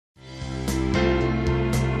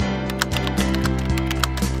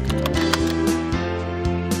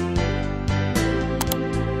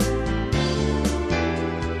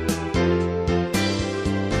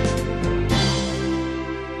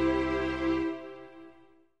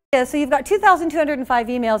Yeah, so you've got 2,205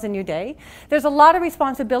 emails in your day. There's a lot of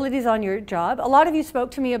responsibilities on your job. A lot of you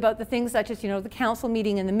spoke to me about the things such as, the council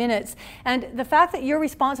meeting and the minutes, and the fact that you're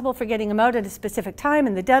responsible for getting them out at a specific time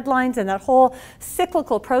and the deadlines and that whole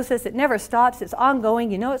cyclical process. It never stops. It's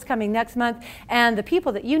ongoing. You know it's coming next month, and the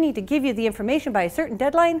people that you need to give you the information by a certain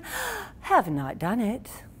deadline have not done it.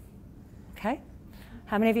 Okay?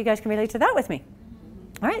 How many of you guys can relate to that with me?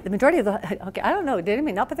 All right, the majority of the, okay, I don't know, did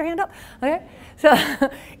anybody not put their hand up? Okay, so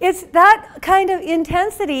it's that kind of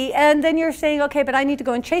intensity, and then you're saying, okay, but I need to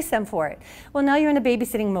go and chase them for it. Well, now you're in a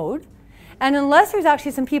babysitting mode, and unless there's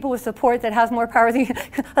actually some people with support that has more power than you,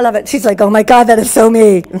 I love it, she's like, oh my God, that is so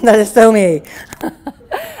me, that is so me.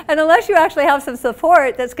 And unless you actually have some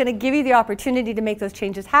support that's going to give you the opportunity to make those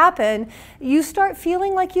changes happen, you start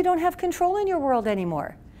feeling like you don't have control in your world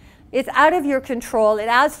anymore. It's out of your control. It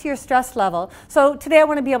adds to your stress level. So today I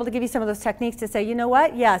want to be able to give you some of those techniques to say, you know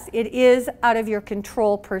what? Yes, it is out of your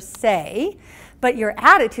control per se, but your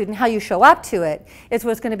attitude and how you show up to it is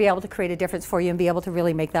what's going to be able to create a difference for you and be able to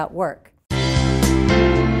really make that work.